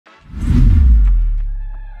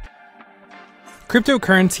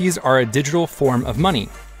Cryptocurrencies are a digital form of money.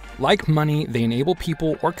 Like money, they enable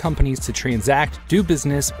people or companies to transact, do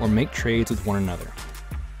business, or make trades with one another.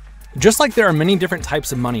 Just like there are many different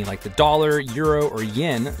types of money like the dollar, euro, or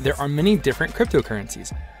yen, there are many different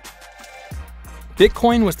cryptocurrencies.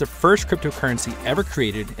 Bitcoin was the first cryptocurrency ever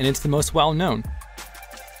created, and it's the most well-known.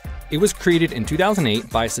 It was created in 2008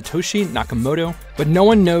 by Satoshi Nakamoto, but no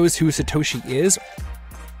one knows who Satoshi is,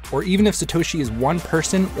 or even if Satoshi is one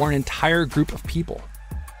person or an entire group of people.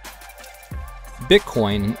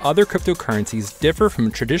 Bitcoin and other cryptocurrencies differ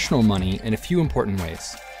from traditional money in a few important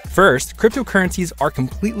ways. First, cryptocurrencies are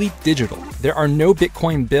completely digital. There are no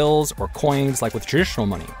Bitcoin bills or coins like with traditional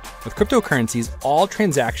money. With cryptocurrencies, all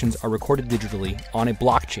transactions are recorded digitally on a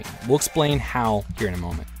blockchain. We'll explain how here in a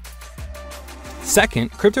moment.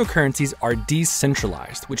 Second, cryptocurrencies are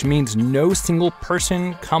decentralized, which means no single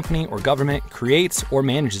person, company, or government creates or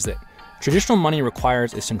manages it. Traditional money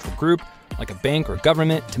requires a central group, like a bank or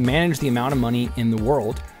government, to manage the amount of money in the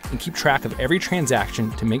world and keep track of every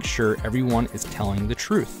transaction to make sure everyone is telling the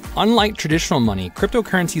truth. Unlike traditional money,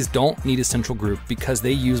 cryptocurrencies don't need a central group because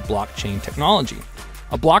they use blockchain technology.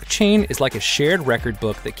 A blockchain is like a shared record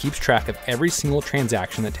book that keeps track of every single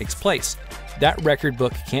transaction that takes place. That record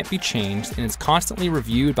book can't be changed and is constantly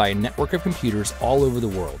reviewed by a network of computers all over the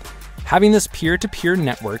world. Having this peer-to-peer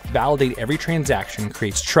network validate every transaction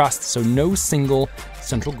creates trust, so no single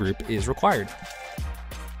central group is required.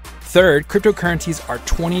 Third, cryptocurrencies are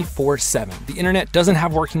 24/7. The internet doesn't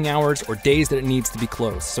have working hours or days that it needs to be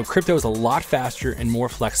closed, so crypto is a lot faster and more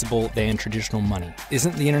flexible than traditional money.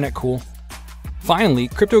 Isn't the internet cool? Finally,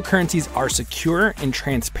 cryptocurrencies are secure and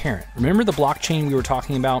transparent. Remember the blockchain we were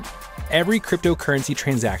talking about? Every cryptocurrency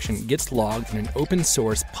transaction gets logged in an open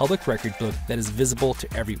source public record book that is visible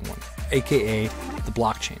to everyone, aka the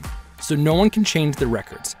blockchain. So no one can change the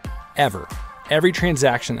records, ever. Every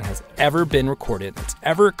transaction that has ever been recorded, that's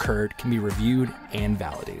ever occurred, can be reviewed and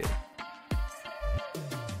validated.